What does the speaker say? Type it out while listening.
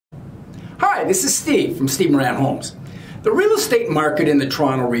Hi, this is Steve from SteveMoranHomes. The real estate market in the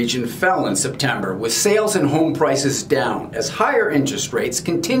Toronto region fell in September, with sales and home prices down as higher interest rates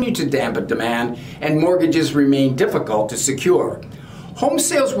continue to dampen demand and mortgages remain difficult to secure. Home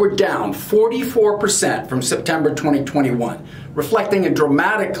sales were down 44% from September 2021, reflecting a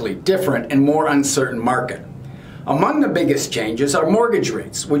dramatically different and more uncertain market. Among the biggest changes are mortgage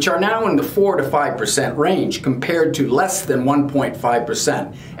rates, which are now in the 4 to 5% range compared to less than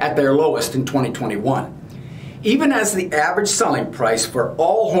 1.5% at their lowest in 2021. Even as the average selling price for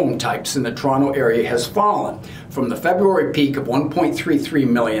all home types in the Toronto area has fallen from the February peak of $1.33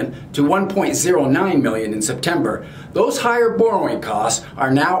 million to $1.09 million in September, those higher borrowing costs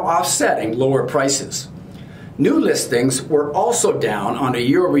are now offsetting lower prices. New listings were also down on a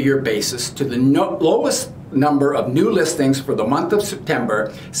year-over-year basis to the lowest number of new listings for the month of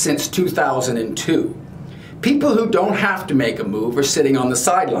September since 2002. People who don't have to make a move are sitting on the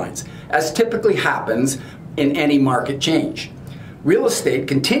sidelines, as typically happens in any market change. Real estate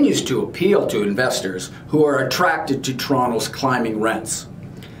continues to appeal to investors who are attracted to Toronto's climbing rents.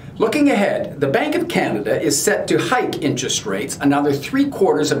 Looking ahead, the Bank of Canada is set to hike interest rates another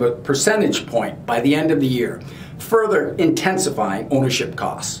 0.75 percentage point by the end of the year, further intensifying ownership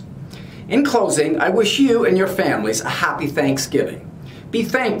costs. In closing, I wish you and your families a happy Thanksgiving. Be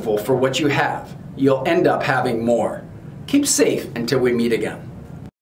thankful for what you have. You'll end up having more. Keep safe until we meet again.